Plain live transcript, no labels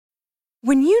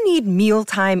When you need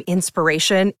mealtime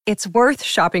inspiration, it's worth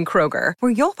shopping Kroger,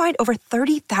 where you'll find over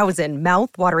 30,000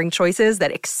 mouth-watering choices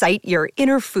that excite your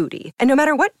inner foodie. And no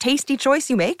matter what tasty choice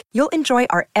you make, you'll enjoy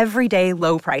our everyday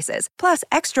low prices, plus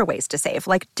extra ways to save,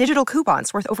 like digital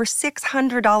coupons worth over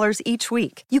 $600 each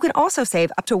week. You can also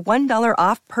save up to $1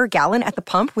 off per gallon at the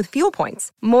pump with fuel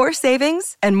points. More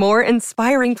savings and more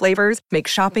inspiring flavors make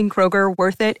shopping Kroger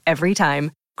worth it every time.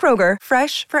 Kroger,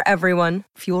 fresh for everyone.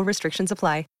 Fuel restrictions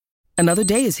apply. Another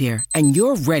day is here, and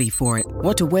you're ready for it.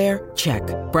 What to wear? Check.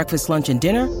 Breakfast, lunch, and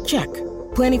dinner? Check.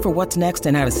 Planning for what's next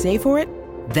and how to save for it?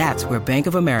 That's where Bank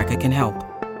of America can help.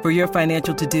 For your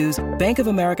financial to-dos, Bank of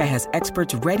America has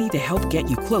experts ready to help get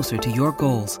you closer to your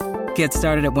goals. Get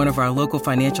started at one of our local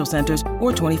financial centers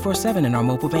or 24/7 in our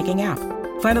mobile banking app.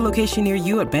 Find a location near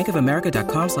you at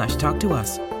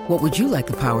bankofamerica.com/talktous. What would you like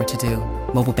the power to do?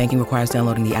 Mobile banking requires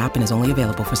downloading the app and is only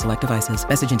available for select devices.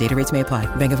 Message and data rates may apply.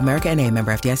 Bank of America N.A.,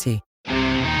 member FDIC.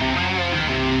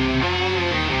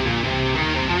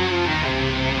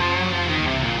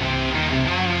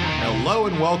 Hello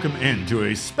and welcome into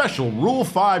a special Rule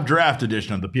 5 draft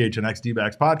edition of the PHNX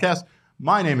D-Backs podcast.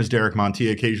 My name is Derek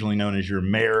Montilla, occasionally known as your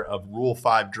mayor of Rule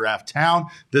 5 Draft Town.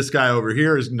 This guy over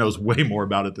here knows way more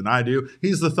about it than I do.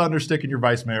 He's the thunderstick and your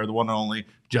vice mayor, the one and only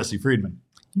Jesse Friedman.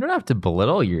 You don't have to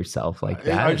belittle yourself like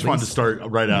that. I just wanted to start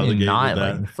right out of the gate with that.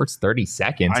 Like the first 30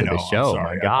 seconds of the show.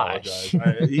 Sorry, my gosh.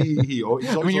 He's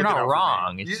I mean, you're not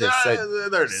wrong. It's just there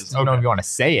it is. I don't know if you want to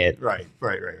say it. Right.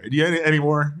 Do you any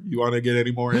more? You want to get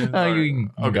any more in? You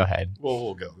go ahead.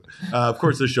 We'll go. Of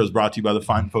course, this show is brought to you by the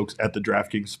fine folks at the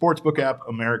DraftKings Sportsbook app,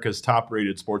 America's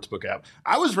top-rated sportsbook app.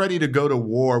 I was ready to go to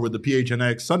war with the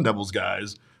PHNX Sun Devils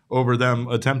guys over them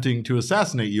attempting to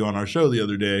assassinate you on our show the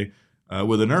other day.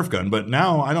 With a Nerf gun, but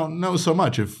now I don't know so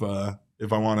much if I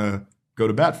want to go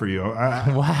to bat for you.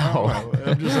 Wow.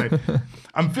 I'm just saying,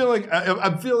 I'm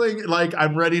feeling like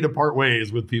I'm ready to part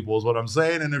ways with people is what I'm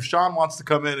saying. And if Sean wants to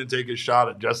come in and take his shot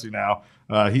at Jesse now,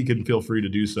 he can feel free to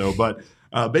do so. But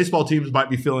baseball teams might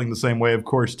be feeling the same way. Of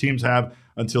course, teams have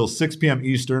until 6 p.m.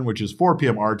 Eastern, which is 4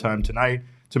 p.m. our time tonight,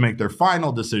 to make their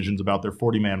final decisions about their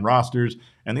 40-man rosters.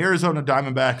 And the Arizona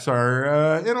Diamondbacks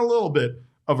are in a little bit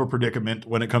of a predicament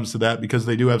when it comes to that because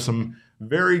they do have some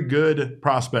very good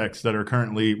prospects that are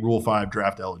currently Rule 5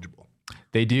 draft eligible.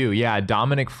 They do, yeah.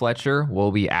 Dominic Fletcher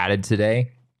will be added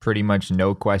today. Pretty much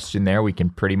no question there. We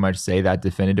can pretty much say that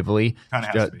definitively. Kind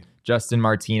of has to be. Justin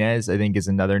Martinez, I think, is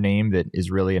another name that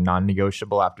is really a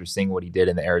non-negotiable after seeing what he did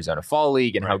in the Arizona Fall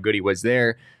League and how good he was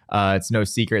there. It's no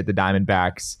secret the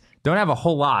Diamondbacks don't have a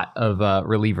whole lot of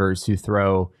relievers who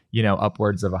throw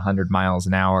upwards of 100 miles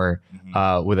an hour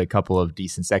with a couple of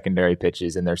decent secondary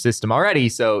pitches in their system already.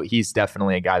 So he's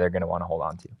definitely a guy they're going to want to hold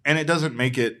on to. And it doesn't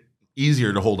make it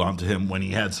easier to hold on to him when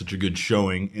he had such a good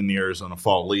showing in the Arizona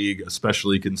Fall League,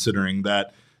 especially considering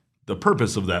that the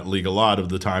purpose of that league a lot of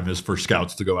the time is for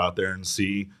scouts to go out there and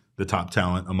see the top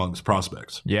talent amongst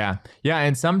prospects. Yeah.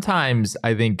 And sometimes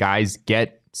I think guys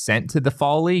get sent to the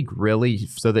Fall League really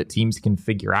so that teams can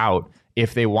figure out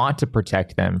if they want to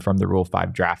protect them from the Rule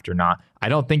 5 draft or not. I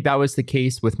don't think that was the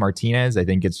case with Martinez. I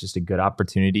think it's just a good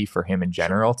opportunity for him in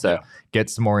general to get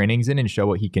some more innings in and show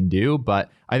what he can do. But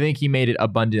I think he made it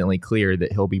abundantly clear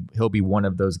that he'll be one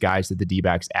of those guys that the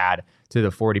D-backs add to the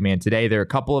 40-man today. There are a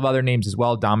couple of other names as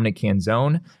well. Dominic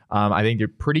Canzone. I think there's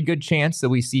a pretty good chance that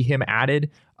we see him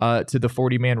added to the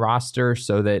 40-man roster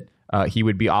so that he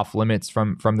would be off limits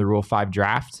from the Rule 5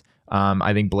 draft.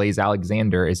 I think Blaze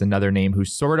Alexander is another name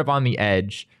who's sort of on the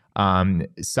edge,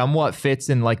 somewhat fits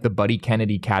in like the Buddy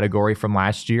Kennedy category from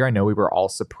last year. I know we were all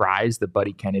surprised that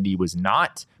Buddy Kennedy was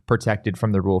not protected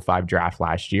from the Rule 5 draft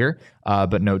last year,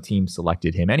 but no team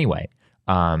selected him anyway.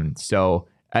 So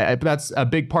that's a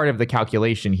big part of the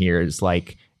calculation here is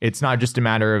like, it's not just a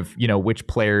matter of, which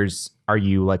players are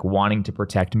you like wanting to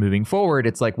protect moving forward?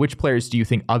 It's like, which players do you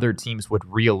think other teams would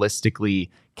realistically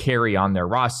carry on their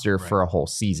roster for a whole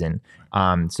season?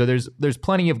 So there's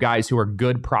plenty of guys who are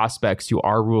good prospects who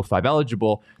are Rule 5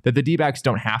 eligible that the D-backs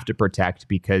don't have to protect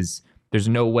because there's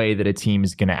no way that a team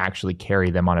is going to actually carry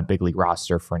them on a big league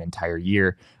roster for an entire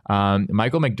year.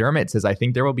 Michael McDermott says, I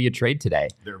think there will be a trade today.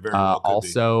 There very well could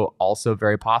be. Also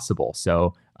very possible.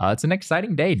 So it's an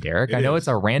exciting day, Derek. I know it's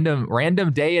a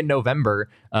random day in November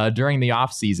during the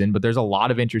off season, but there's a lot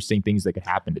of interesting things that could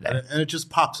happen today. And it just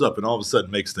pops up and all of a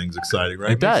sudden makes things exciting,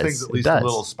 right? It does. Makes things at least a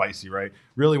little spicy, right?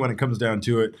 Really, when it comes down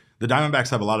to it, the Diamondbacks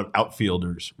have a lot of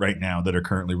outfielders right now that are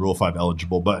currently Rule 5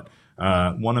 eligible, but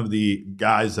one of the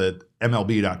guys that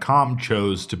MLB.com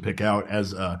chose to pick out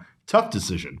as a tough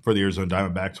decision for the Arizona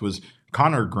Diamondbacks was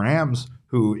Connor Grams,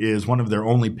 who is one of their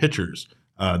only pitchers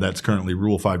that's currently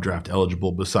Rule 5 draft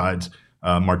eligible besides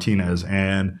Martinez.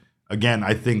 And again,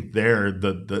 I think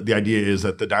the idea is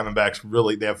that the Diamondbacks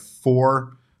really, they have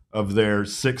 4 of their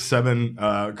 7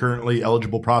 currently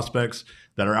eligible prospects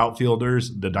that are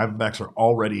outfielders. The Diamondbacks are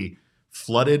already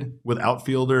flooded with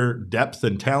outfielder depth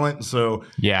and talent. So,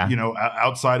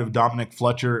 outside of Dominic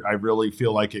Fletcher, I really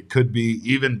feel like it could be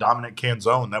even Dominic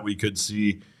Canzone that we could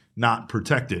see not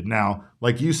protected. Now,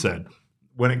 like you said,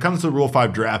 when it comes to the Rule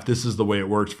 5 draft, this is the way it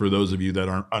works for those of you that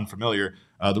aren't unfamiliar.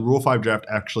 The Rule 5 draft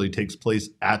actually takes place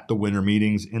at the winter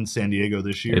meetings in San Diego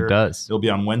this year. It does. It'll be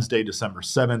on Wednesday, December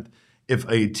 7th. If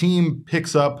a team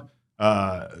picks up,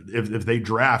 if they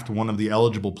draft one of the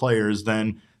eligible players,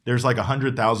 then there's like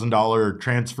 $100,000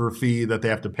 transfer fee that they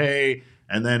have to pay.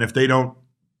 And then if they don't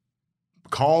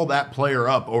call that player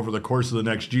up over the course of the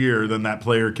next year, then that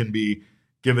player can be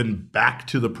given back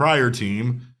to the prior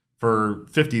team for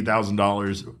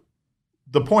 $50,000.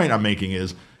 The point I'm making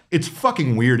is it's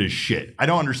fucking weird as shit. I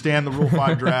don't understand the Rule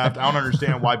 5 draft. I don't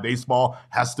understand why baseball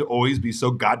has to always be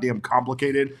so goddamn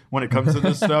complicated when it comes to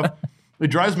this stuff. It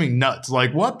drives me nuts.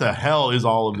 Like, what the hell is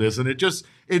all of this? And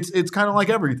it's kind of like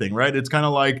everything, right? It's kind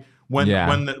of like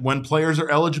when players are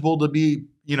eligible to be,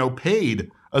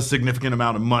 paid a significant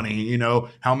amount of money,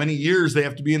 how many years they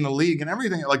have to be in the league and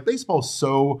everything. Like, baseball's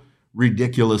so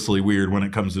ridiculously weird when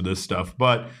it comes to this stuff.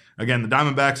 But again, the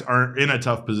Diamondbacks are in a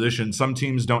tough position. Some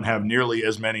teams don't have nearly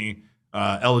as many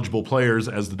eligible players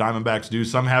as the Diamondbacks do.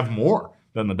 Some have more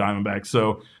than the Diamondbacks.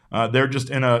 So they're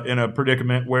just in a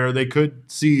predicament where they could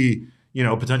see,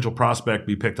 a potential prospect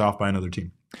be picked off by another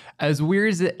team. As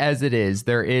weird as it is,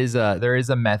 there is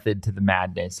a method to the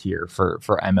madness here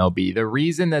for MLB. The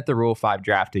reason that the Rule 5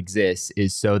 draft exists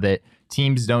is so that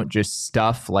teams don't just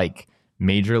stuff like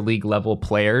major league level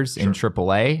players in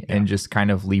AAA and just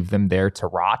kind of leave them there to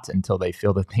rot until they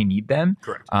feel that they need them.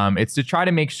 Correct. It's to try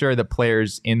to make sure that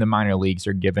players in the minor leagues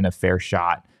are given a fair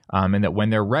shot. And that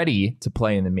when they're ready to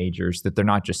play in the majors, that they're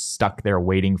not just stuck there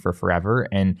waiting for forever.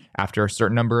 And after a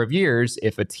certain number of years,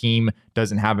 if a team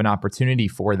doesn't have an opportunity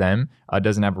for them,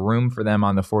 doesn't have room for them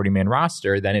on the 40-man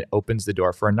roster, then it opens the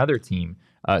door for another team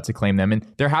to claim them. And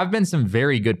there have been some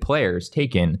very good players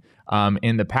taken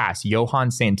in the past. Johan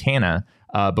Santana,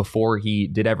 before he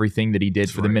did everything that he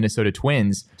did for the Minnesota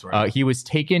Twins, he was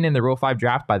taken in the Rule 5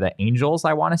 draft by the Angels,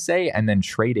 I want to say, and then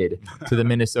traded to the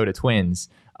Minnesota Twins.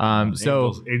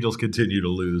 Angels continue to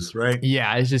lose, right?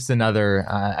 Yeah, it's just another.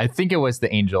 I think it was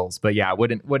the Angels, but yeah,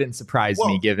 wouldn't surprise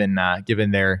me given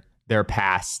their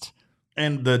past.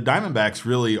 And the Diamondbacks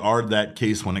really are that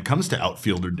case when it comes to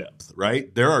outfielder depth,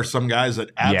 right? There are some guys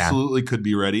that absolutely could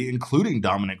be ready, including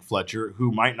Dominic Fletcher,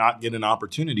 who might not get an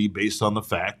opportunity based on the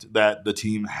fact that the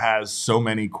team has so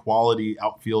many quality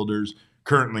outfielders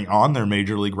currently on their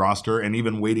major league roster and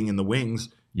even waiting in the wings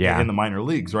in the minor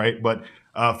leagues, right? But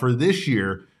for this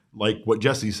year, like what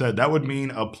Jesse said, that would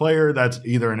mean a player that's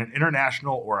either an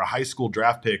international or a high school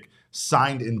draft pick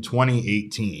signed in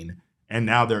 2018, and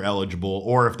now they're eligible.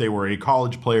 Or if they were a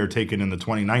college player taken in the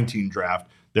 2019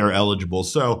 draft, they're eligible.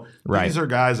 So these are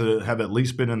guys that have at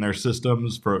least been in their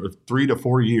systems for 3 to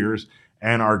 4 years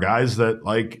and are guys that,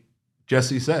 like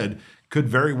Jesse said, could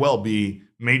very well be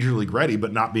major league ready,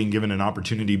 but not being given an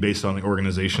opportunity based on the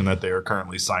organization that they are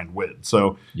currently signed with.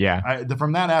 So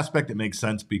from that aspect, it makes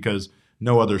sense because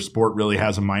no other sport really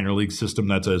has a minor league system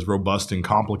that's as robust and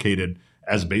complicated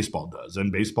as baseball does.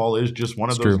 And baseball is just one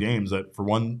of those games that for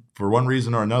one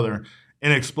reason or another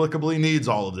inexplicably needs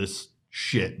all of this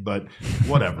shit, but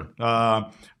whatever.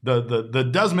 The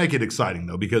does make it exciting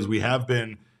though, because we have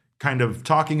been kind of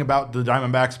talking about the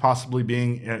Diamondbacks possibly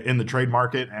being in the trade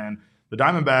market, and the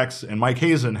Diamondbacks and Mike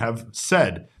Hazen have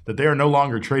said that they are no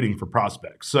longer trading for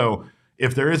prospects. So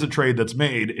if there is a trade that's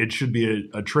made, it should be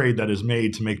a trade that is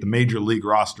made to make the major league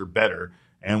roster better.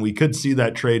 And we could see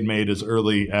that trade made as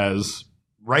early as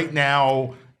right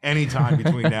now, anytime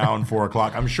between now and 4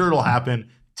 o'clock. I'm sure ittle happen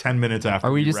 10 minutes after.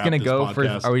 Are we just going to go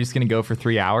podcast. Are we just going to go for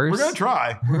 3 hours? We're going to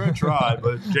try,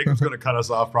 but Jacob's going to cut us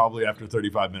off probably after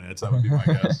 35 minutes. That would be my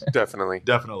guess.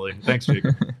 Definitely. Thanks,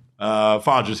 Jacob.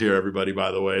 Fodge is here, everybody, by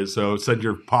the way. So send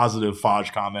your positive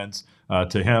Fodge comments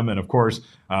to him. And of course,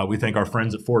 we thank our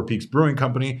friends at Four Peaks Brewing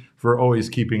Company for always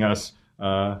keeping us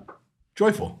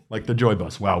joyful, like the Joy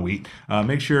Bus. Wow, Wheat.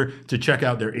 Make sure to check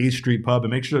out their A Street Pub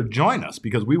and make sure to join us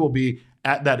because we will be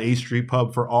at that A Street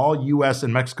Pub for all U.S.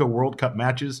 and Mexico World Cup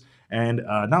matches. And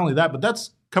not only that, but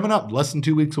that's coming up less than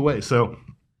 2 weeks away. So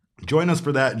join us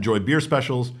for that. Enjoy beer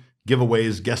specials,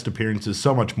 giveaways, guest appearances,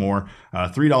 so much more.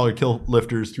 $3 kill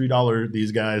lifters, $3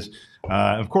 these guys.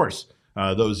 Of course,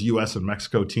 those U.S. and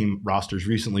Mexico team rosters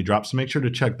recently dropped. So make sure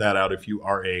to check that out if you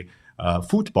are a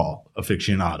football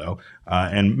aficionado,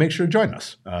 and make sure to join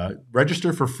us.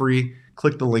 Register for free.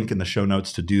 click the link in the show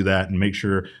notes to do that and make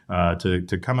sure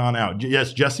to come on out.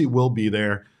 Yes, Jesse will be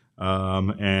there. That's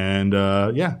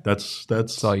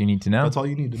all you need to know. That's all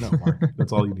you need to know, Mark.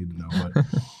 That's all you need to know. But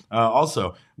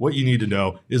also, what you need to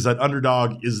know is that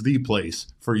Underdog is the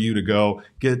place for you to go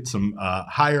get some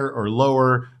higher or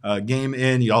lower game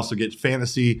in. You also get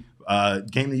fantasy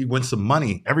game that you win some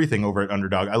money, everything over at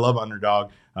Underdog. I love Underdog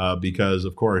because,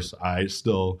 of course, I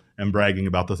still am bragging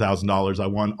about the $1,000 I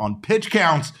won on pitch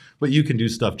counts, but you can do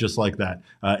stuff just like that.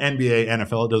 NBA,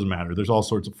 NFL, it doesn't matter. There's all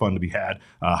sorts of fun to be had.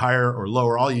 Higher or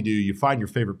lower, all you do, you find your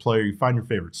favorite player, you find your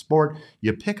favorite sport,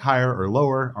 you pick higher or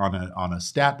lower on a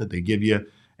stat that they give you,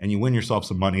 and you win yourself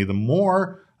some money. The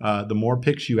more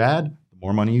picks you add, the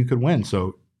more money you could win.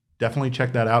 So definitely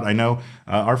check that out. I know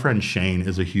our friend Shane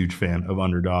is a huge fan of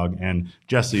Underdog, and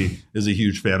Jesse is a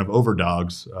huge fan of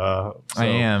Overdogs. I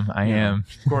am.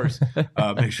 Of course.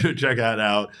 Make sure to check that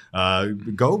out.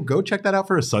 Go check that out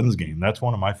for a Suns game. That's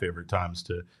one of my favorite times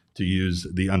to use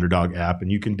the Underdog app.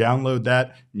 And you can download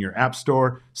that in your app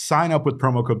store. Sign up with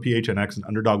promo code PHNX, and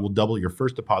Underdog will double your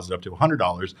first deposit up to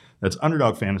 $100. That's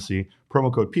Underdog Fantasy,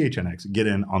 promo code PHNX. Get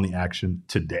in on the action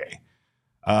today.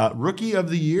 Rookie of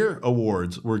the Year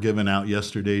awards were given out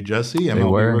yesterday, Jesse.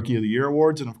 MLB Rookie of the Year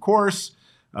awards. And of course,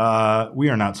 we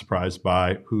are not surprised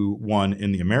by who won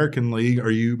in the American League. Are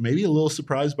you maybe a little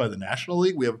surprised by the National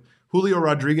League? We have Julio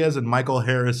Rodriguez and Michael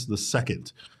Harris II.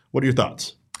 What are your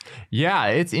thoughts? Yeah,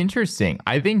 it's interesting.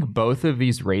 I think both of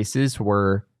these races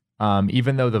were,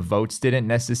 even though the votes didn't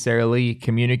necessarily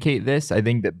communicate this, I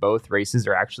think that both races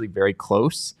are actually very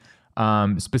close.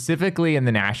 Specifically in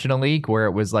the National League, where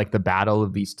it was like the battle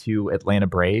of these two Atlanta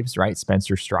Braves, right?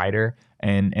 Spencer Strider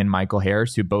and Michael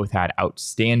Harris, who both had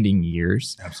outstanding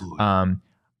years. Absolutely.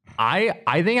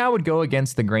 I think I would go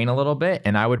against the grain a little bit,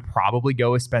 and I would probably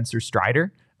go with Spencer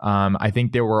Strider. I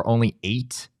think there were only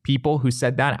 8 people who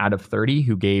said that out of 30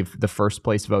 who gave the first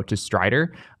place vote to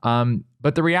Strider.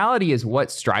 But the reality is what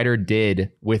Strider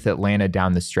did with Atlanta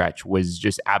down the stretch was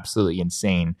just absolutely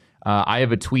insane. I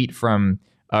have a tweet from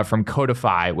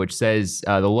Codify, which says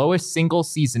the lowest single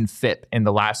season FIP in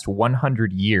the last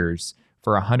 100 years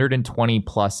for 120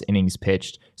 plus innings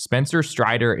pitched. Spencer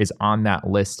Strider is on that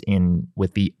list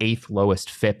with the 8th lowest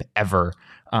FIP ever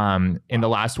in the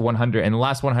last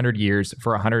 100 years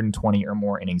for 120 or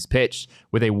more innings pitched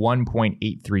with a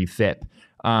 1.83 FIP.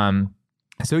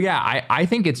 So yeah, I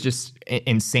think it's just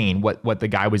insane what the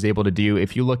guy was able to do.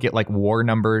 If you look at like WAR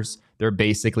numbers, they're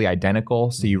basically identical.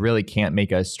 So you really can't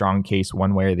make a strong case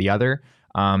one way or the other.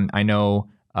 I know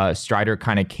Strider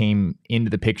kind of came into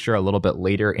the picture a little bit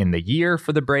later in the year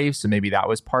for the Braves, so maybe that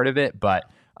was part of it. But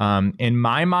in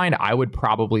my mind, I would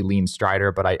probably lean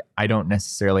Strider, but I don't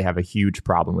necessarily have a huge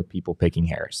problem with people picking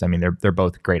Harris. I mean, they're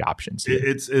both great options here.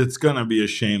 It's going to be a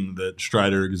shame that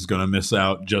Strider is going to miss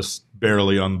out just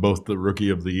barely on both the Rookie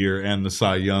of the Year and the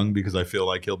Cy Young, because I feel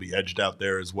like he'll be edged out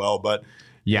there as well. But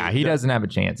yeah, he doesn't have a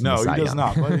chance. No, he does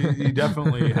not. But he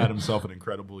definitely had himself an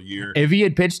incredible year. If he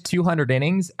had pitched 200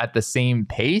 innings at the same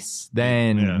pace,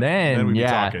 then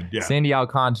yeah, Sandy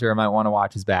Alcantara might want to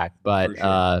watch his back. But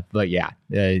sure.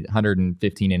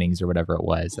 115 innings or whatever it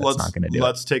was, that's not going to do it.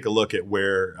 Let's take a look at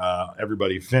where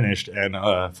everybody finished, and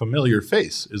a familiar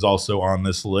face is also on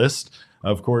this list.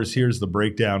 Of course, here's the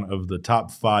breakdown of the top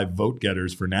 5 vote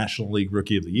getters for National League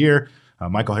Rookie of the Year.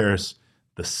 Michael Harris,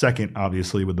 the second,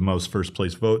 obviously, with the most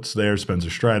first-place votes there,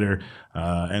 Spencer Strider,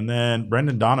 and then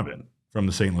Brendan Donovan from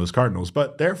the St. Louis Cardinals.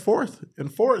 But they're fourth,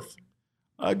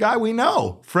 a guy we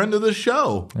know, friend of the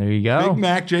show. There you go. Big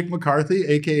Mac Jake McCarthy,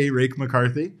 a.k.a. Rake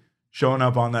McCarthy, showing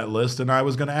up on that list. And I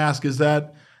was going to ask, is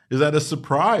that a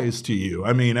surprise to you?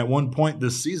 I mean, at one point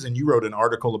this season, you wrote an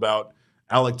article about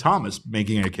Alec Thomas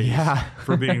making a case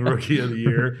for being Rookie of the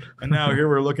Year. And now here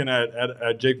we're looking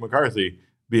at Jake McCarthy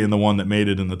being the one that made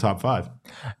it in the top 5.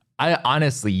 I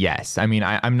honestly, yes. I mean,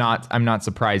 I'm not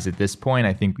surprised at this point.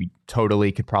 I think we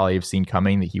totally could probably have seen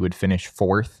coming that he would finish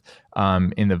 4th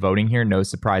in the voting here. No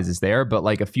surprises there. But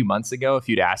like a few months ago, if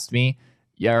you'd asked me,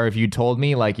 or if you told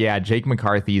me like, yeah, Jake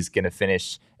McCarthy is going to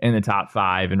finish in the top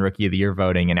 5 in Rookie of the Year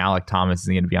voting and Alec Thomas is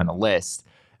going to be on the list,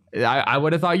 I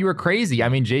would have thought you were crazy. I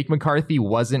mean, Jake McCarthy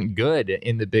wasn't good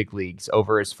in the big leagues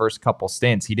over his first couple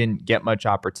stints. He didn't get much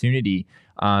opportunity.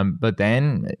 But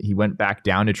then he went back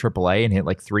down to AAA and hit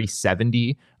like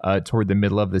 370 toward the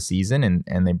middle of the season.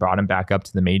 And they brought him back up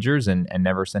to the majors and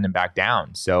never sent him back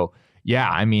down. So, yeah,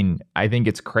 I mean, I think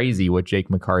it's crazy what Jake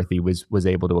McCarthy was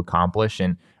able to accomplish.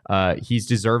 And he's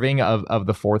deserving of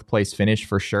the 4th place finish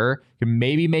for sure. Can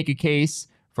maybe make a case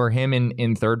for him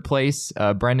in 3rd place.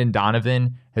 Brendan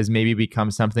Donovan has maybe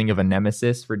become something of a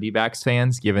nemesis for D-backs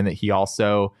fans, given that he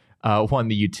also won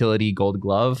the utility Gold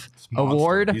Glove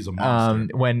award. He's a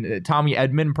monster. When Tommy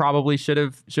Edman probably should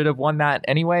have won that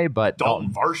anyway, but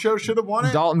Dalton Varsho should have won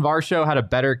it. Dalton Varsho had a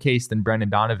better case than Brendan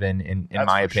Donovan in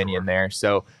my opinion there.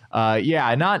 So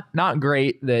not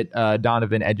great that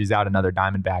Donovan edges out another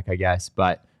Diamondback, I guess,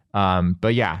 but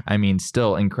yeah, I mean,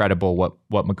 still incredible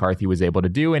what McCarthy was able to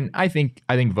do, and I think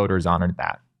voters honored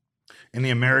that. In the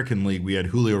American League, we had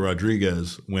Julio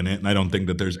Rodriguez win it, and I don't think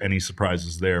that there's any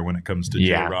surprises there when it comes to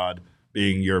J-Rod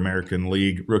being your American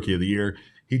League Rookie of the Year.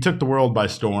 He took the world by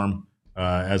storm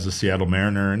as a Seattle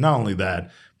Mariner, and not only that,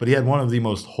 but he had one of the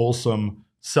most wholesome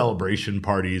celebration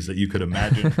parties that you could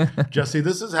imagine. Jesse,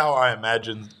 this is how I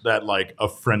imagine that like a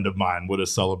friend of mine would have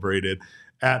celebrated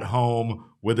at home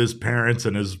with his parents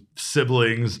and his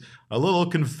siblings, a little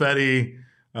confetti,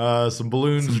 some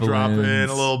balloons dropping a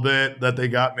little bit that they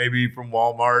got maybe from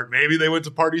Walmart. Maybe they went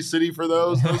to Party City for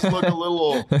those. Those look a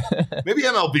little, maybe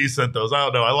MLB sent those. I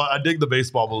don't know. I dig the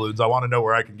baseball balloons. I want to know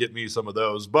where I can get me some of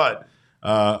those. But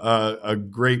a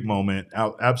great moment,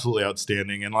 absolutely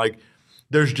outstanding. And like,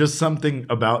 there's just something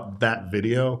about that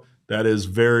video that is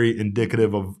very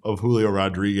indicative of Julio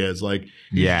Rodriguez. Like,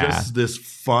 he's just this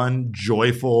fun,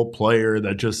 joyful player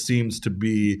that just seems to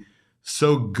be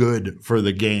so good for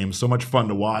the game, so much fun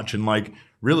to watch, and like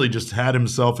really just had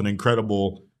himself an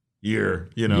incredible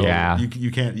year. You know, you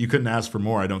couldn't ask for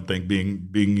more, I don't think,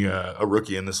 being a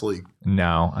rookie in this league.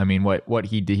 No, I mean what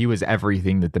he did, he was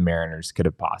everything that the Mariners could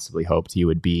have possibly hoped he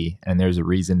would be, and there's a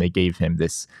reason they gave him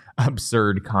this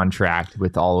absurd contract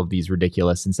with all of these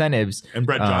ridiculous incentives. And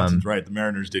Brett Johnson's right, the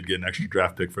Mariners did get an extra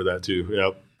draft pick for that too.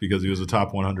 Yep, because he was a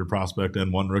top 100 prospect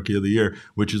and won Rookie of the Year,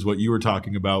 which is what you were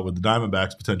talking about with the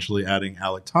Diamondbacks potentially adding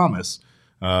Alek Thomas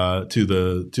to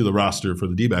the roster for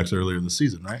the D-backs earlier this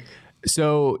season, right?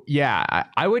 So, yeah,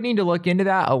 I would need to look into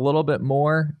that a little bit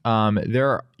more.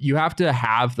 You have to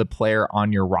have the player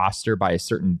on your roster by a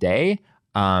certain day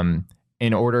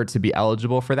in order to be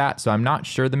eligible for that. So I'm not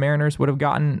sure the Mariners would have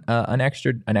gotten an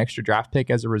extra draft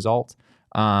pick as a result.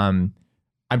 I'm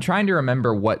trying to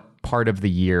remember what part of the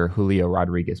year Julio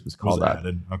Rodriguez was called up.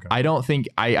 Okay.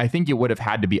 I think it would have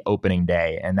had to be opening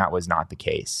day, and that was not the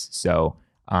case. So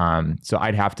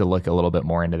I'd have to look a little bit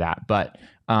more into that. But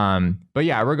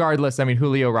yeah, regardless, I mean,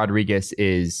 Julio Rodriguez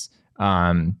is,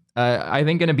 I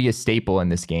think, going to be a staple in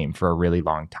this game for a really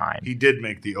long time. He did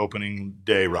make the opening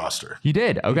day roster. He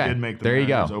did. Okay. He did make the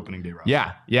Mariners opening day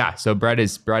roster. Yeah. So Brett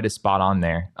is spot on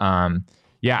there.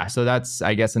 Yeah. So that's,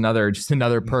 I guess, another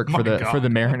perk for the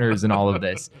Mariners in all of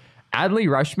this. Adley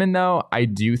Rutschman, though, I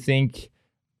do think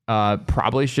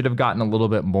probably should have gotten a little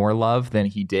bit more love than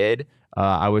he did.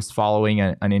 I was following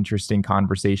an interesting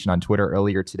conversation on Twitter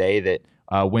earlier today that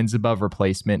wins above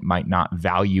replacement might not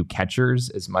value catchers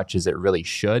as much as it really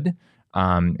should.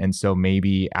 And so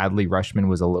maybe Adley Rutschman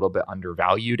was a little bit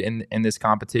undervalued in this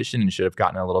competition and should have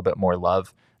gotten a little bit more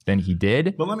love than he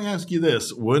did. But let me ask you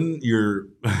this. Wouldn't your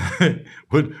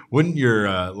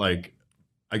like,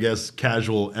 I guess,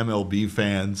 casual MLB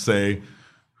fan say,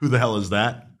 who the hell is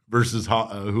that versus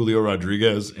Julio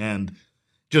Rodriguez? And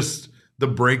just the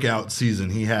breakout season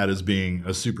he had as being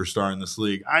a superstar in this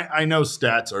league. I know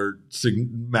stats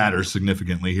matter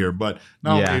significantly here, but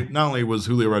not only was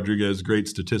Julio Rodriguez great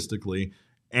statistically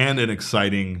and an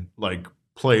exciting like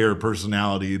player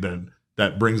personality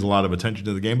that brings a lot of attention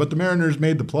to the game, but the Mariners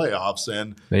made the playoffs,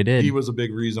 and they did. He was a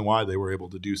big reason why they were able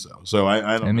to do so. So I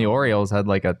don't. And know. The Orioles had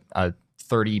like a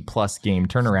 30-plus game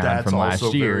turnaround from last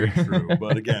year. That's also very true.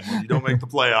 But again, when you don't make the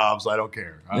playoffs, I don't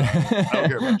care. I don't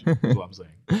care about you. That's what I'm saying.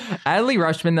 Adley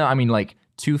Rutschman, though, I mean, like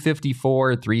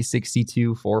 254,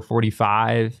 362,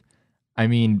 445. I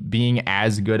mean, being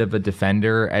as good of a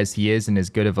defender as he is and as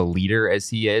good of a leader as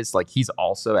he is, like, he's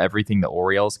also everything the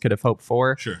Orioles could have hoped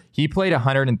for. Sure. He played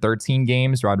 113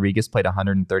 games. Rodriguez played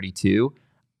 132.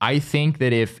 I think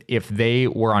that if they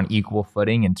were on equal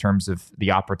footing in terms of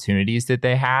the opportunities that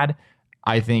they had,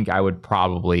 I think I would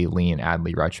probably lean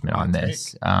Adley Rutschman on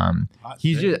this.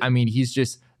 He's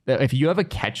just, if you have a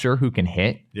catcher who can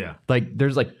hit, like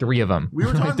there's like three of them. We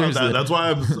were talking about that. That's why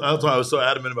I was so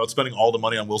adamant about spending all the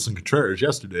money on Wilson Contreras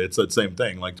yesterday. It's that same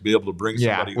thing, like to be able to bring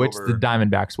somebody which over. The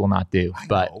Diamondbacks will not do.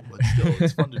 But still,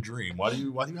 it's fun to dream. Why do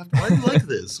you like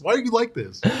this? Why do you like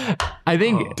this? I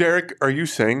think Derek, are you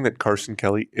saying that Carson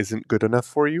Kelly isn't good enough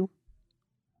for you?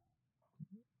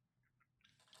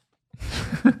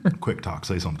 Quick talk,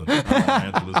 say something. I want to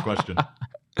answer this question.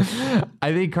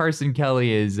 I think Carson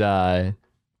Kelly is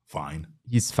fine.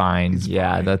 He's fine.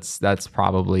 That's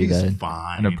probably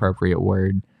an appropriate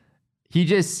word.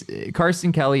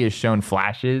 Carson Kelly has shown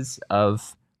flashes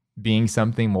of being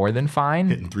something more than fine.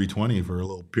 Hitting 320 for a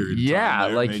little period of time. Yeah,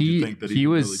 like he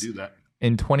was really do that.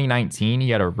 in 2019,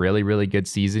 he had a really, really good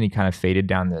season. He kind of faded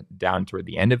down toward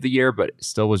the end of the year, but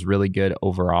still was really good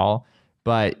overall.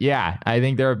 But yeah, I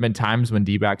think there have been times when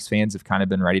D-backs fans have kind of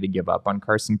been ready to give up on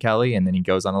Carson Kelly, and then he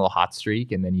goes on a little hot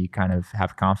streak, and then you kind of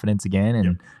have confidence again.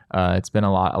 And it's been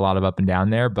a lot of up and down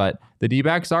there. But the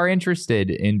D-backs are interested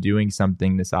in doing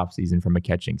something this offseason from a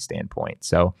catching standpoint.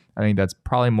 So I think that's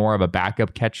probably more of a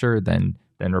backup catcher than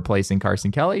replacing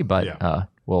Carson Kelly. But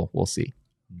we'll see.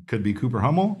 Could be Cooper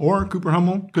Hummel, or Cooper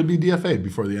Hummel could be DFA'd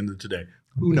before the end of today.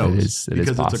 Who knows?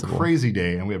 Because it's a crazy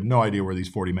day, and we have no idea where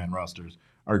these 40-man rosters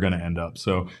are going to end up.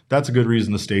 So that's a good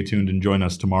reason to stay tuned and join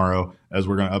us tomorrow, as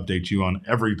we're going to update you on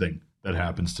everything that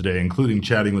happens today, including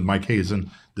chatting with Mike Hazen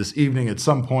this evening at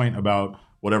some point about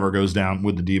whatever goes down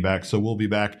with the D-backs. So we'll be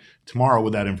back tomorrow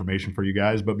with that information for you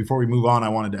guys. But before we move on, I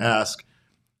wanted to ask,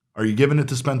 are you giving it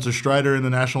to Spencer Strider in the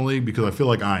National League? Because I feel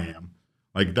like I am.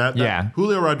 Like that.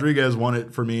 Julio Rodriguez won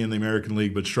it for me in the American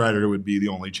League, but Strider would be the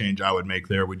only change I would make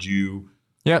there. Would you?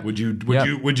 Yeah. Would you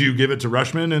give it to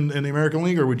Rushman in the American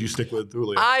League, or would you stick with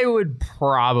Julio? I would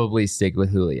probably stick with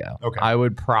Julio. Okay.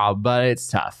 But it's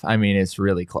tough. I mean, it's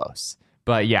really close.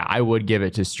 But yeah, I would give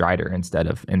it to Strider instead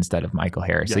of Michael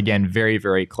Harris. Yeah. Again, very,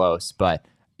 very close. But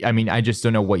I mean, I just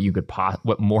don't know what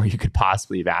more you could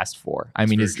possibly have asked for. I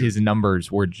mean, his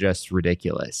numbers were just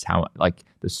ridiculous. How, like,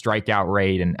 the strikeout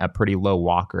rate and a pretty low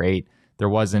walk rate. There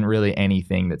wasn't really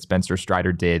anything that Spencer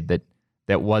Strider did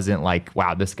that wasn't like,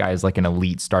 wow, this guy is like an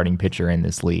elite starting pitcher in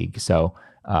this league. So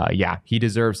yeah, he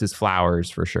deserves his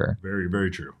flowers for sure. Very, very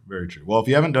true. Very true. Well, if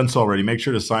you haven't done so already, make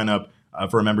sure to sign up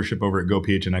for a membership over at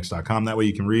gophnx.com. That way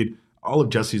you can read all of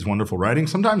Jesse's wonderful writing.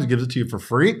 Sometimes he gives it to you for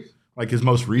free. Like his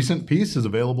most recent piece is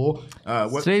available.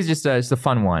 Today's just a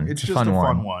fun one. It's just a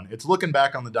fun one. It's looking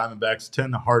back on the Diamondbacks'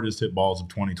 10 hardest hit balls of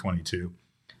 2022.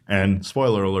 And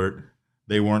spoiler alert,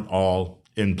 they weren't all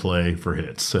in play for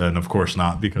hits. And of course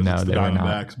not, because it's the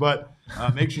Diamondbacks. But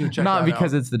make sure to check not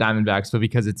because it's the Diamondbacks, but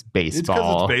because it's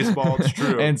baseball. It's because it's baseball. It's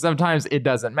true. And sometimes it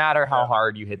doesn't matter how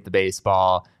hard you hit the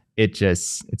baseball. It's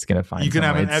going to find. You can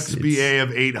have an XBA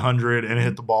of 800 and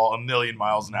hit the ball 1,000,000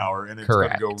 miles an hour, and it's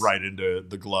going to go right into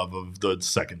the glove of the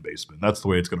second baseman. That's the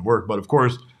way it's going to work. But of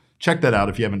course, check that out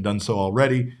if you haven't done so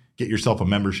already. Get yourself a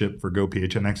membership for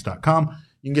gophnx.com.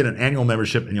 You can get an annual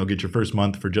membership, and you'll get your first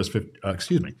month for just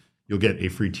you'll get a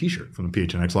free t-shirt from the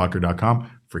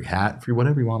phnxlocker.com, free hat, free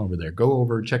whatever you want over there. Go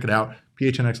over, check it out,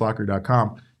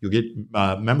 phnxlocker.com. You'll get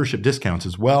membership discounts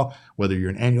as well, whether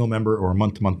you're an annual member or a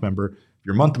month-to-month member. If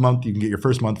you're month-to-month, you can get your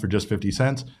first month for just 50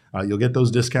 cents. You'll get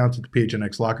those discounts at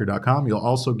phnxlocker.com. You'll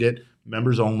also get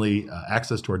members-only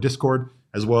access to our Discord,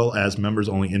 as well as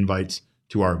members-only invites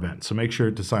to our event. So make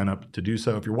sure to sign up to do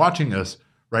so. If you're watching us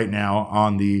right now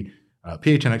on the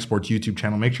PHNX Sports YouTube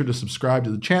channel, make sure to subscribe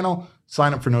to the channel,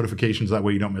 sign up for notifications. That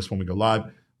way you don't miss when we go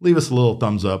live. Leave us a little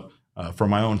thumbs up for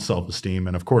my own self-esteem.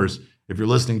 And of course, if you're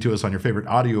listening to us on your favorite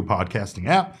audio podcasting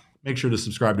app, make sure to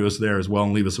subscribe to us there as well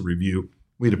and leave us a review.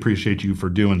 We'd appreciate you for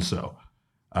doing so.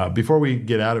 Before we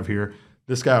get out of here,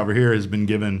 this guy over here has been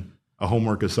given a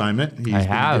homework assignment. He's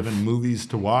been given movies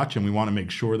to watch, and we want to make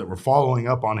sure that we're following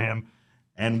up on him.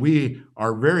 And we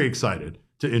are very excited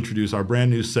to introduce our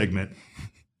brand new segment,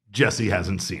 Jesse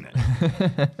Hasn't Seen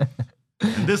It.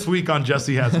 And this week on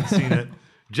Jesse Hasn't Seen It,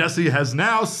 Jesse has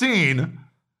now seen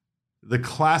the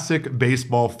classic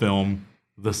baseball film,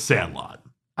 The Sandlot.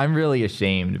 I'm really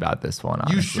ashamed about this one,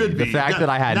 honestly. You should be. The fact that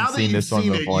I hadn't seen this one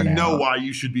before now. You know why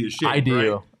you should be ashamed, I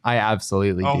do. Right? I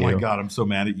absolutely do. Oh my God, I'm so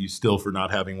mad at you still for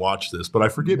not having watched this, but I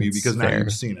forgive you because now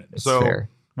you've seen it. It's fair.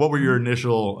 What were your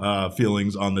initial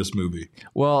feelings on this movie?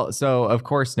 Well, so of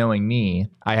course, knowing me,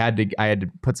 I had to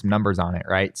put some numbers on it,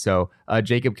 right? So,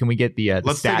 Jacob, can we get the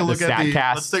let's take a look at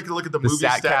the movie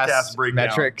StatCast breakdown.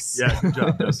 Metrics. Yeah, good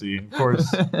job, Jesse. Of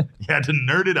course, you had to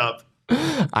nerd it up.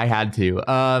 I had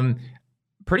to.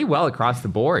 Pretty well across the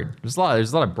board. There's a lot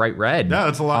of bright red. Yeah,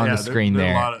 that's a lot on the screen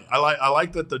there. I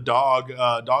like that the dog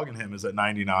in him is at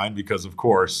 99 because of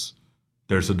course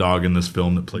there's a dog in this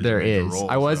film that plays. There is.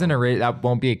 Role, I wasn't that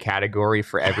won't be a category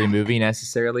for every movie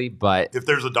necessarily, but if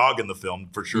there's a dog in the film,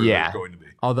 for sure there's going to be.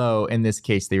 Although in this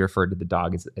case they referred to the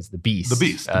dog as the Beast. The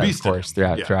Beast, of course,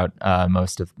 throughout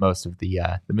most of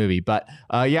the movie. But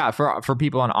for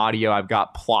people on audio, I've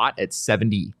got plot at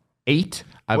 78.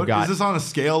 Is this on a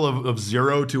scale of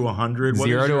 0 to 100?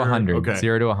 0 to 100. Okay.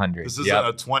 0 to 100. This is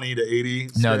a 20 to 80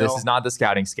 scale? No, this is not the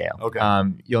scouting scale. Okay.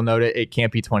 You'll note it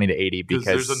can't be 20 to 80 because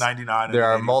there's a 99 there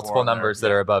are multiple numbers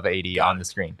that are above 80 on the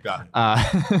screen. Got it.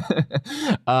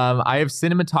 I have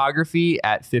cinematography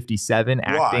at 57,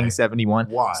 acting 71.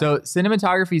 Why? So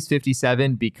cinematography is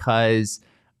 57 because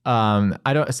some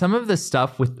of the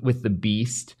stuff with the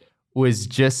Beast was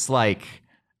just like,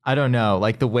 I don't know,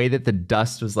 like the way that the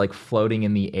dust was like floating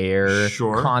in the air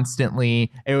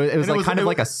constantly. It was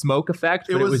like a smoke effect,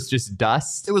 but it was just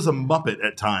dust. It was a Muppet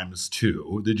at times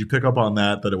too. Did you pick up on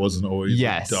that? That it wasn't always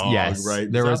a dog,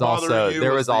 right? There was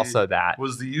also that.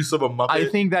 Was the use of a Muppet? I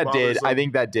think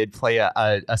that did play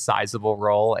a sizable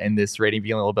role in this rating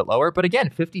being a little bit lower. But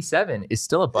again, 57 is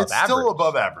still above average. It's still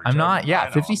above average. I'm not. Yeah,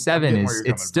 57 is.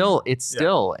 It's still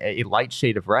a light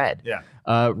shade of red. Yeah.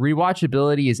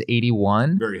 Rewatchability is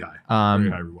 81. Very high.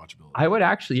 Very high rewatchability. I would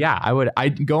actually,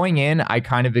 going in, I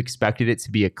kind of expected it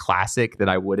to be a classic that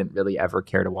I wouldn't really ever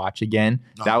care to watch again.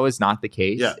 No. That was not the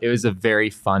case. Yeah. It was a very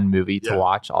fun movie to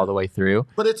watch all the way through.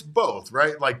 But it's both,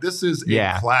 right? Like this is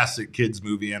a classic kids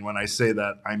movie. And when I say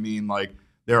that, I mean like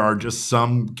there are just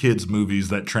some kids movies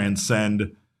that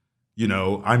transcend,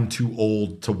 I'm too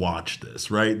old to watch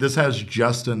this, right? This has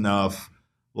just enough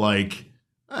like,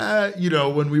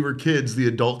 when we were kids, the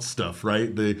adult stuff,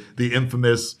 right? The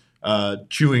infamous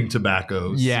chewing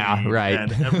tobacco scene, right.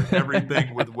 And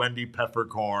everything with Wendy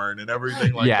Peppercorn and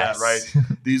everything like that, right?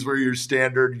 These were your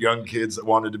standard young kids that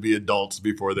wanted to be adults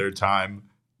before their time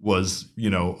was,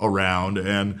 around.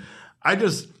 And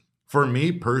for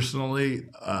me personally,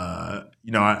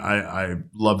 I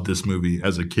loved this movie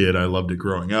as a kid. I loved it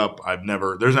growing up.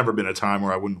 There's never been a time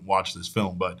where I wouldn't watch this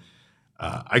film, but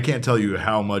I can't tell you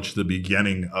how much the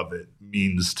beginning of it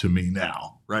means to me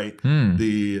now, right?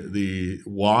 The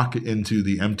walk into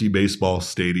the empty baseball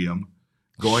stadium,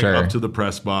 going up to the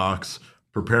press box,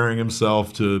 preparing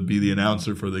himself to be the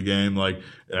announcer for the game, like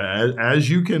as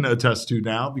you can attest to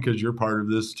now because you're part of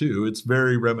this too. It's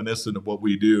very reminiscent of what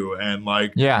we do, and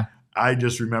I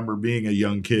just remember being a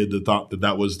young kid that thought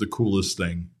that was the coolest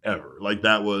thing ever. Like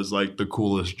that was like the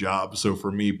coolest job. So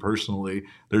for me personally,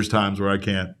 there's times where I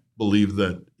can't believe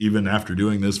that even after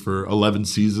doing this for 11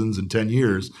 seasons and 10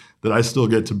 years that I still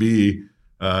get to be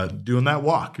doing that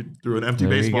walk through an empty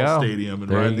baseball stadium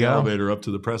and riding the elevator up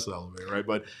to the press elevator, right?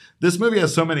 But this movie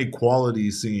has so many quality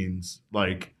scenes,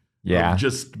 like of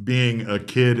just being a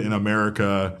kid in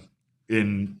America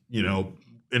in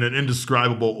an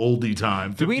indescribable oldie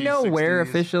time. Do we know 60s. Where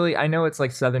officially? I know it's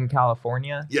like Southern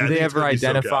California. Yeah, do they ever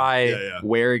identify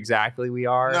where exactly we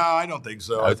are? No, I don't think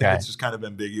so. Okay. I think it's just kind of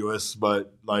ambiguous.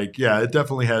 But it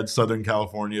definitely had Southern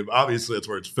California. Obviously, that's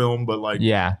where it's filmed. But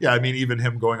I mean, even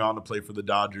him going on to play for the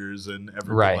Dodgers and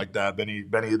everything like that. Benny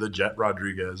the Jet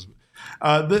Rodriguez.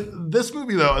 This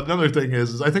movie, though, another thing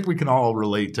is I think we can all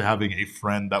relate to having a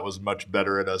friend that was much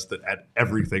better at us at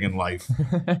everything in life.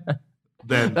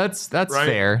 Then that's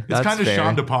fair. It's kind of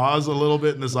Sean DePaz a little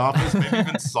bit in this office. Maybe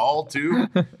even Saul too.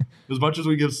 As much as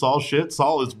we give Saul shit,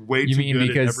 Saul is way too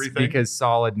good at everything. Because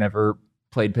Saul had never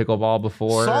played pickleball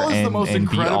before. Saul is the most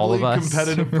incredibly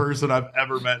competitive person I've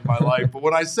ever met in my life. But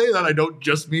when I say that, I don't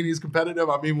just mean he's competitive.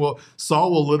 I mean, Saul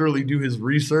will literally do his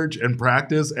research and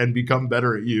practice and become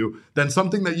better at you than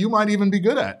something that you might even be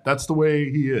good at. That's the way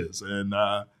he is, and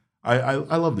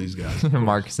I love these guys.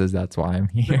 Mark says that's why I'm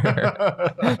here.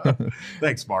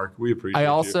 Thanks, Mark. We appreciate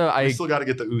you. We still got to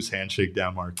get the Oos handshake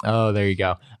down, Mark. Oh, there you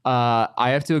go.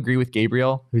 I have to agree with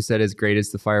Gabriel, who said as great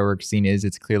as the fireworks scene is,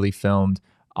 it's clearly filmed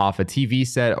off a TV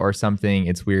set or something.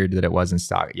 It's weird that it wasn't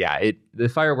stock. Yeah, the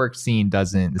fireworks scene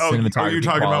doesn't. The cinematography. You're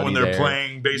talking about when they're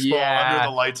playing baseball under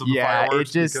the lights of the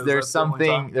fireworks? Yeah, there's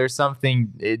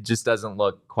something. It just doesn't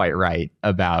look quite right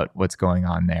about what's going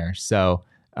on there. So.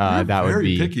 That would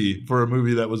be very picky for a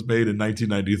movie that was made in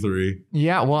 1993.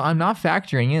 Yeah, well, I'm not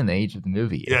factoring in the age of the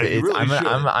movie. Yeah, you really should.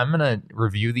 I'm gonna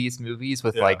review these movies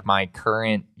with like my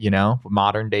current,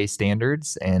 modern day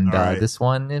standards, and this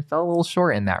one it fell a little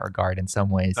short in that regard in some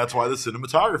ways. That's why the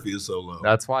cinematography is so low.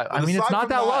 That's why. I mean, it's not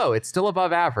that low. It's still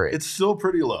above average. It's still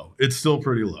pretty low.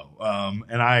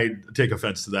 And I take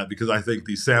offense to that because I think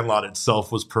the Sandlot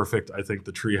itself was perfect. I think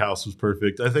the treehouse was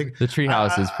perfect. I think the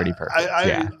treehouse is pretty perfect.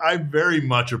 I very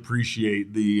much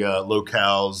appreciate the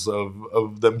locales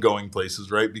of them going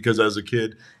places, right? Because as a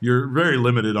kid, you're very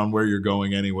limited on where you're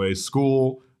going anyway.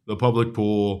 School, the public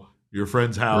pool, your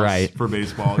friend's house for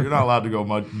baseball. You're not allowed to go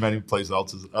many places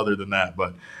else other than that.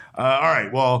 But all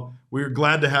right, well, we're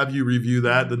glad to have you review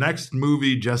that. The next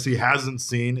movie Jesse hasn't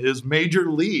seen is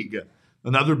Major League.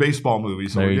 Another baseball movie.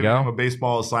 So we're giving him a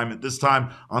baseball assignment, this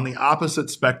time on the opposite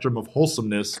spectrum of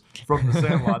wholesomeness from The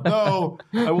Sandlot. Though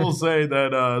I will say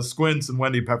that Squints and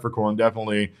Wendy Peppercorn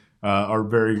definitely are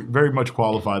very, very much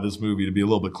qualify this movie to be a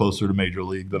little bit closer to Major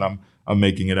League than I'm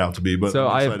making it out to be. But so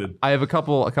I'm excited. I have a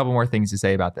couple more things to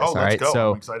say about this. All right.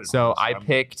 Go. So I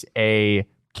picked a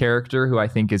character who I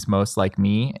think is most like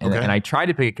me, and I tried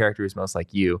to pick a character who's most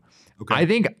like you. Okay. I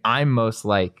think I'm most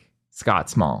like Scott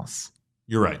Smalls.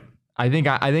 You're right. I think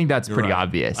that's You're pretty right.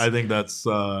 obvious. I think that's.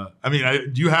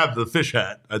 You have the fish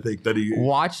hat. I think that he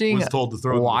was told to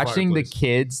throw. Watching the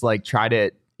kids like try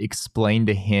to explain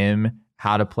to him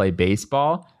how to play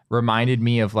baseball reminded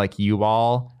me of like you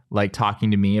all like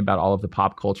talking to me about all of the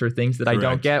pop culture things that I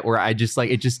don't get, where I just like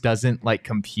it just doesn't like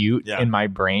compute in my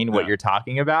brain what you're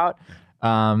talking about.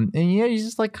 And he's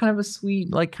just like kind of a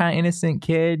sweet, like kind of innocent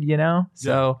kid, you know.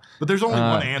 So, but there's only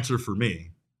one answer for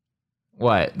me.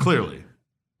 What? Clearly.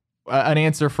 An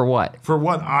answer for what? For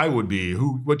what I would be,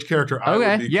 which character I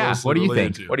would be. Yeah. What do you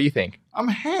think? To. What do you think? I'm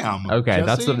Ham. Okay,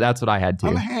 Jesse. that's what I had too.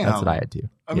 I'm Ham. That's what I had too.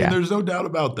 I mean, there's no doubt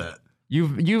about that.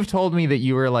 You've told me that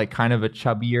you were like kind of a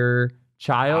chubbier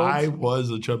child. I was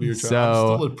a chubbier child. So,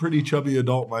 I'm still a pretty chubby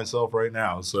adult myself right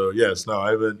now. So yes, no,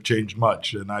 I haven't changed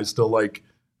much, and I still like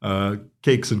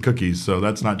cakes and cookies, so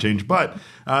that's not changed. But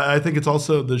I think it's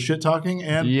also the shit talking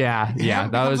and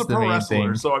that was the main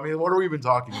thing. So I mean, what are we even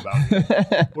talking about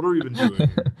here? What are we even doing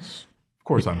here? Of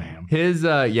course, I'm Ham. His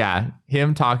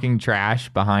him talking trash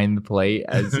behind the plate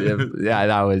as if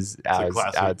that was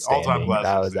outstanding. All-time classic.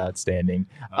 That was outstanding.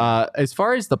 As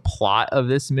far as the plot of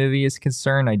this movie is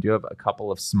concerned, I do have a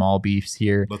couple of small beefs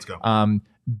here. Let's go.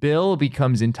 Bill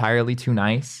becomes entirely too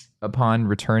nice upon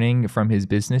returning from his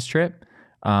business trip.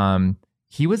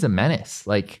 He was a menace.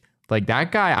 Like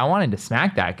that guy, I wanted to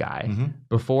smack that guy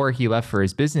before he left for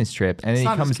his business trip. And then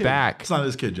he comes back. It's not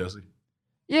his kid, Jesse.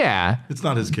 Yeah. It's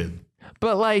not his kid.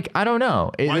 But like, I don't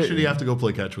know. Why should he have to go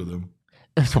play catch with him?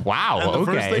 Wow. And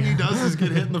the first thing he does is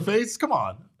get hit in the face? Come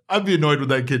on. I'd be annoyed with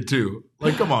that kid too.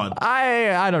 Like, come on.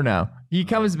 I don't know. He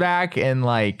comes back and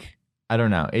like, I don't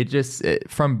know.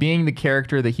 From being the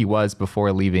character that he was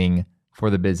before leaving for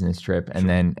the business trip and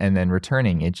then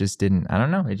returning, it just didn't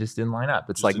line up.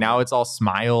 It's like now it's all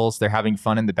smiles, they're having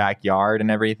fun in the backyard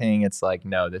and everything. It's like,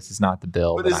 no, this is not the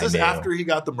Bill. But is this after he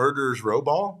got the murderer's row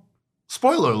ball?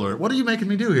 Spoiler alert, what are you making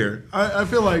me do here? I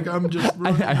feel like I'm just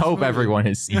I hope everyone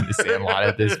has seen The Sandlot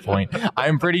at this point.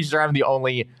 I'm pretty sure I'm the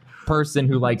only person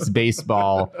who likes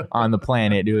baseball on the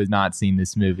planet who has not seen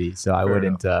this movie, so I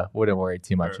wouldn't worry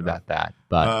too much about that.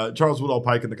 But Charles Woodall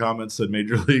Pike in the comments said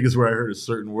Major League is where I heard a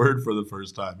certain word for the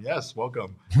first time. Yes,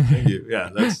 welcome. Thank you. Yeah,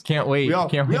 that's can't wait. We all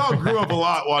grew up a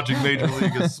lot watching Major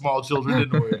League as small children,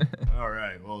 didn't we? All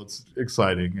right. Well, it's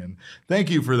exciting, and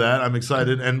thank you for that. I'm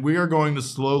excited, and we are going to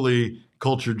slowly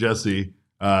culture Jesse.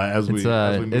 As we move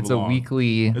along. It's a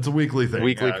weekly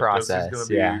thing. Process.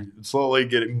 Be slowly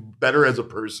getting better as a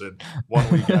person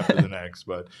 1 week after the next.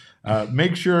 But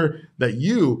make sure that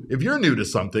if you're new to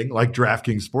something like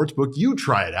DraftKings Sportsbook, you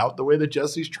try it out the way that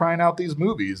Jesse's trying out these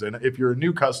movies. And if you're a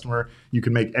new customer, you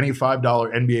can make any $5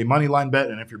 NBA moneyline bet.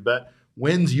 And if your bet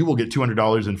wins, you will get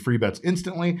 $200 in free bets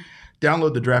instantly.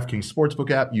 Download the DraftKings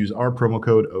Sportsbook app. Use our promo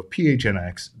code of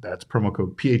PHNX. That's promo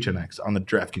code PHNX on the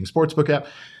DraftKings Sportsbook app.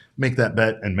 Make that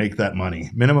bet and make that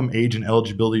money. Minimum age and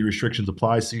eligibility restrictions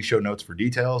apply. See show notes for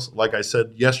details. Like I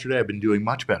said yesterday, I've been doing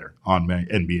much better on my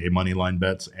NBA moneyline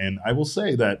bets, and I will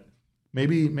say that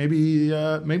maybe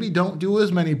don't do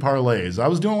as many parlays. I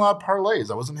was doing a lot of parlays.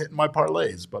 I wasn't hitting my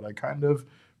parlays, but I kind of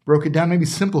broke it down. Maybe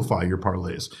simplify your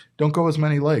parlays. Don't go as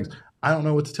many legs. I don't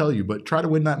know what to tell you, but try to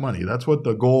win that money. That's what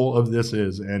the goal of this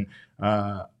is. And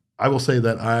I will say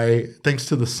that thanks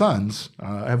to the Suns,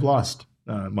 I have lost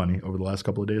money over the last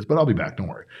couple of days, but I'll be back. Don't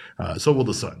worry. So will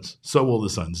the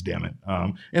Suns. Damn it.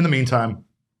 In the meantime,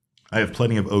 I have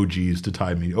plenty of OGs to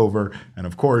tide me over. And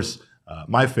of course,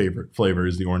 my favorite flavor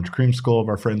is the orange creamsicle of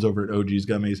our friends over at OG's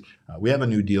Gummies. We have a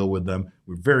new deal with them.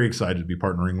 We're very excited to be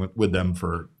partnering with them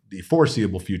for the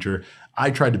foreseeable future.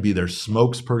 I tried to be their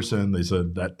smokesperson. They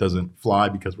said that doesn't fly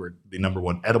because we're the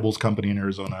 #1 edibles company in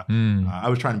Arizona. I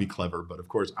was trying to be clever, but of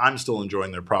course, I'm still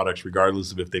enjoying their products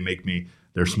regardless of if they make me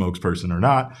their spokesperson or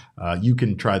not. You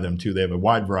can try them too. They have a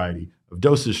wide variety of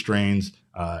dosage strains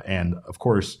and, of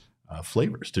course,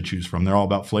 flavors to choose from. They're all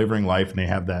about flavoring life, and they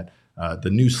have that the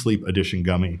new Sleep Edition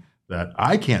gummy that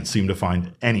I can't seem to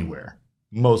find anywhere.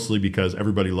 Mostly because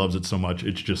everybody loves it so much,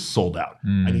 it's just sold out.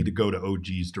 I need to go to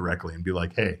OG's directly and be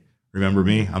like, hey, remember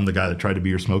me? I'm the guy that tried to be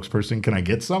your spokesperson. Can I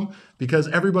get some? Because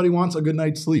everybody wants a good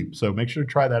night's sleep. So make sure to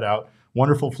try that out.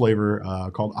 Wonderful flavor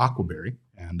called Aquaberry.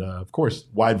 And of course,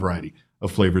 wide variety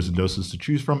of flavors and doses to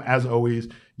choose from. As always,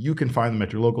 you can find them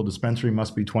at your local dispensary.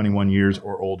 Must be 21 years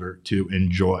or older to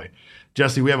enjoy.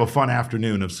 Jesse, we have a fun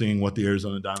afternoon of seeing what the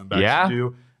Arizona Diamondbacks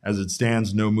do. As it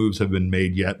stands, no moves have been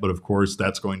made yet, but of course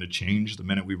that's going to change the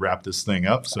minute we wrap this thing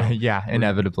up. So yeah,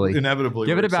 inevitably.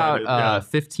 Give it about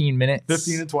 15 minutes.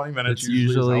 15 to 20 minutes It's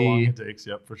usually is how long it takes.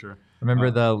 Yep, for sure. Remember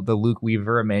the Luke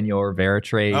Weaver, Emmanuel Rivera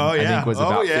trade? Oh, yeah. I think was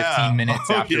about 15 minutes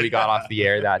after we got off the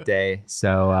air that day.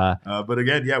 So, but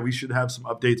again, we should have some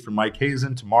updates from Mike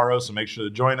Hazen tomorrow. So make sure to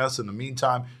join us. In the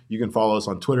meantime, you can follow us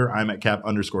on Twitter. I'm at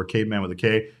 @cap_caveman with a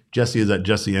K. Jesse is at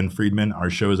Jesse N. Friedman. Our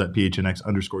show is at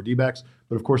PHNX_DBacks.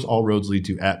 But of course, all roads lead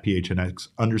to at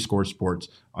PHNX_sports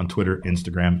on Twitter,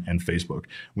 Instagram, and Facebook.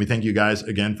 We thank you guys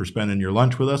again for spending your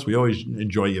lunch with us. We always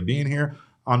enjoy you being here.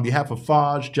 On behalf of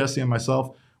Faj, Jesse, and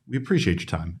myself, we appreciate your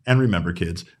time. And remember,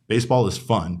 kids, baseball is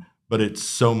fun, but it's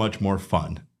so much more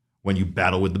fun when you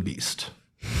battle with the beast.